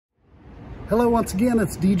Hello once again,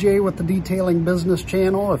 it's DJ with the Detailing Business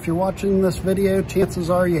Channel. If you're watching this video, chances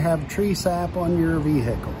are you have tree sap on your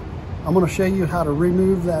vehicle. I'm going to show you how to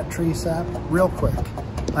remove that tree sap real quick.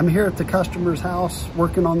 I'm here at the customer's house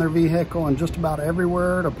working on their vehicle, and just about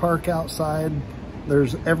everywhere to park outside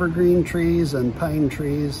there's evergreen trees and pine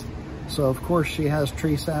trees. So of course she has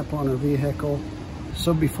tree sap on her vehicle.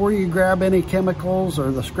 So before you grab any chemicals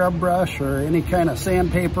or the scrub brush or any kind of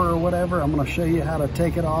sandpaper or whatever, I'm going to show you how to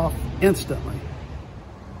take it off instantly.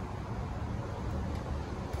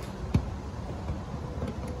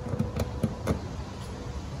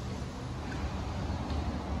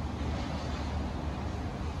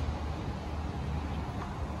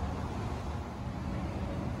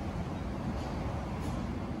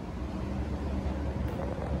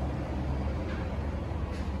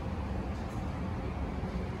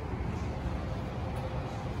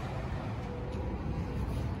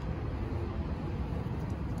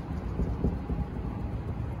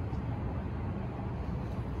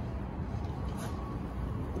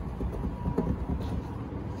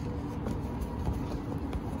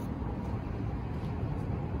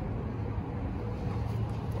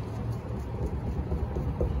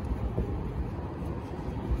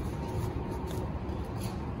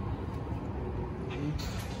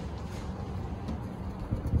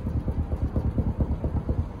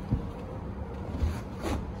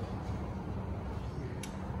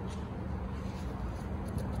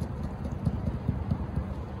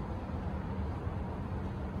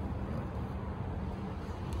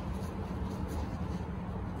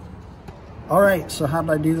 All right, so how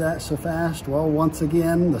did I do that so fast? Well, once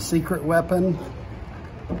again, the secret weapon,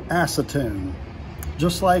 acetone.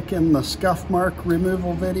 Just like in the scuff mark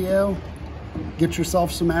removal video, get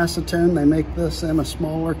yourself some acetone. They make this in a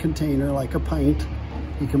smaller container, like a pint.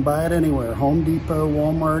 You can buy it anywhere, Home Depot,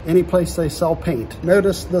 Walmart, any place they sell paint.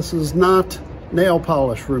 Notice this is not nail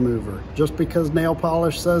polish remover. Just because nail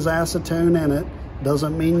polish says acetone in it,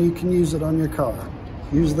 doesn't mean you can use it on your car.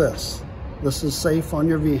 Use this. This is safe on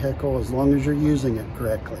your vehicle as long as you're using it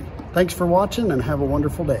correctly. Thanks for watching and have a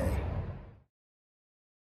wonderful day.